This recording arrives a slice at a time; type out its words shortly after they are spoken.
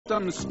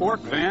custom sport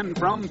van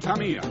from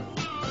Tamiya.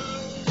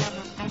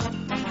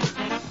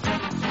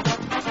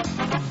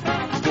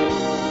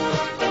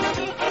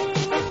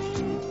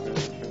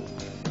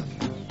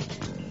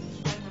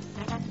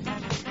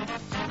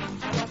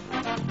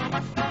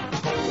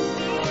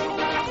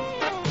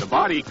 The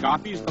body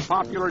copies the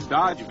popular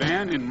Dodge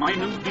van in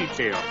minute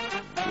detail,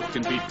 which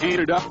can be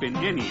painted up in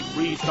any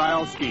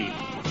freestyle scheme.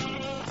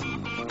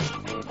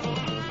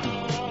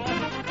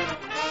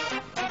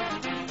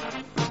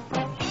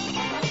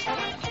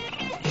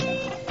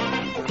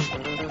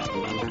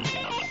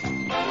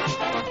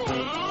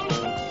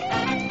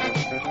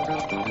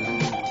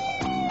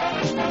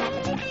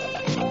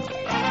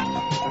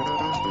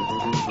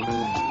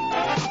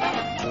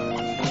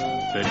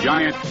 The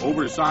giant,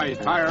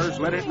 oversized tires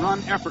let it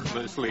run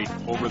effortlessly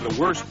over the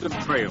worst of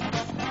trails.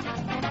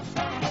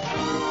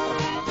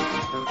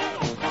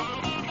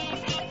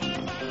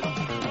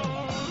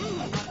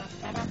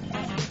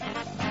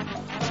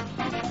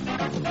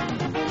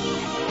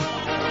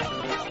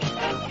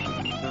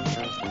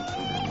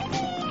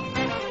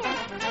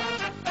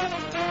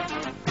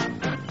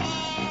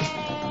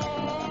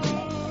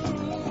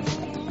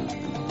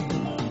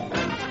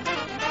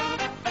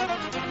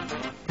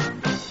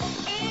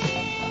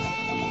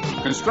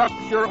 Construct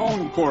your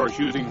own course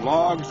using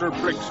logs or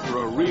bricks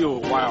for a real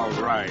wild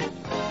ride.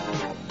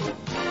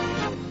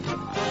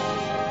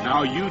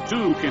 Now you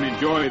too can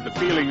enjoy the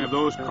feeling of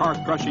those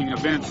car-crushing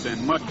events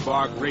and mud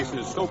bog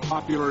races so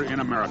popular in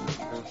America.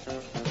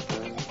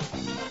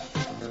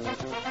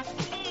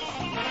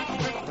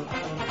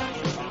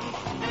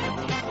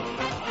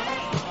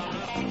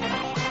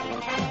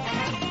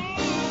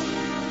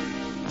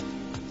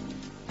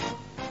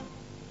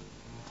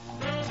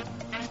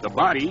 The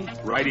body,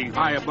 riding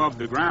high above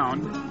the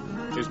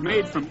ground, is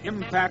made from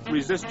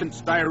impact-resistant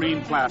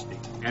styrene plastic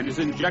and is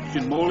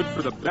injection molded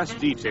for the best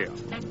detail.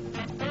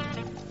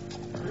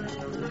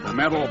 The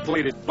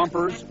metal-plated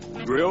bumpers,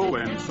 grille,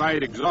 and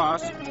side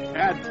exhaust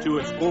add to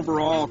its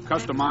overall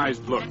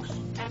customized looks.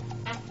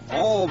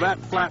 All that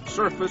flat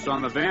surface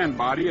on the van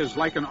body is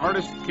like an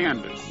artist's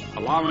canvas,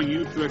 allowing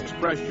you to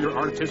express your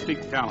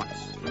artistic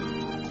talents.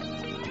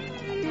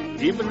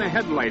 Even the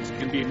headlights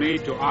can be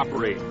made to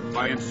operate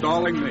by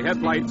installing the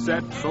headlight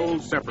set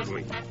sold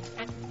separately.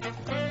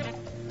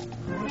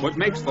 What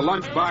makes the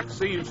lunchbox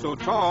seem so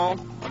tall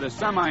are the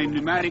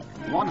semi-pneumatic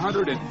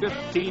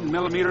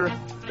 115mm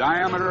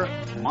diameter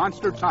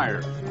monster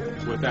tires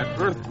with that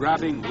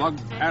earth-grabbing lug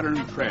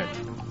pattern tread.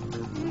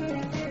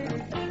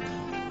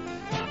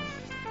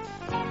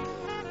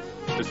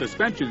 The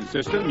suspension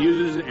system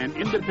uses an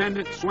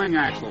independent swing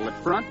axle at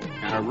front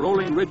and a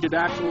rolling rigid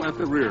axle at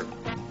the rear.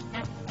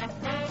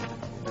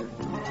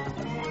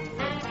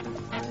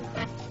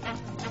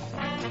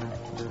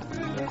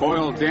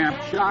 Coil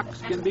damp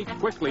shocks can be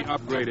quickly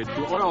upgraded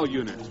to oil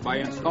units by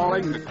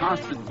installing the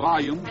constant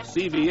volume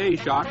CVA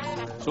shocks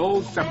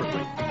sold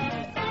separately.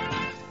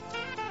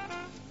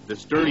 The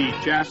sturdy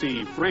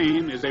chassis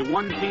frame is a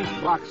one-piece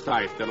box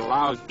type that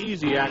allows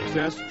easy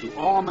access to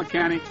all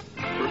mechanics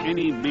for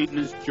any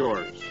maintenance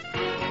chores.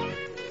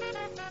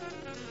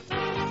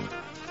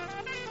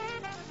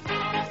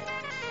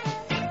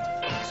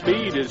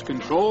 Speed is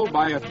controlled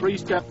by a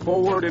 3-step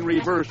forward and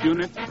reverse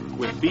unit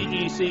with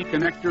BEC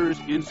connectors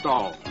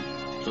installed,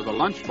 so the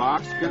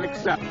lunchbox can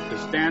accept the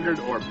standard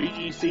or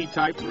BEC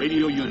type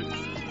radio units.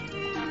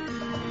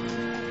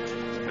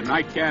 The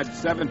NiCad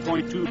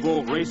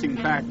 7.2-volt racing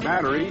pack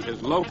battery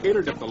is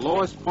located at the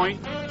lowest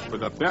point for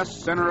the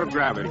best center of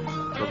gravity,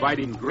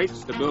 providing great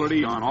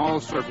stability on all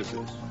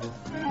surfaces.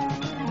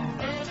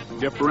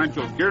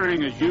 Differential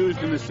gearing is used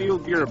in the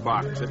sealed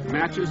gearbox that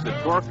matches the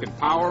torque and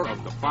power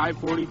of the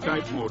 540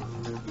 type motor.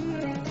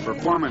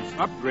 Performance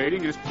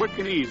upgrading is quick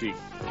and easy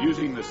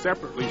using the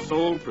separately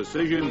sold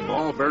precision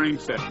ball bearing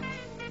set.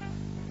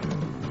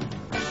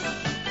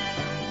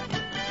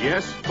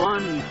 Yes,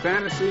 fun,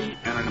 fantasy,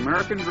 and an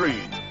American dream.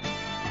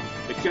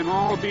 It can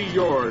all be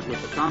yours with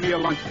the Tamiya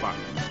lunchbox.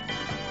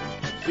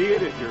 See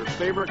it at your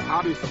favorite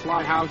hobby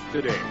supply house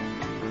today.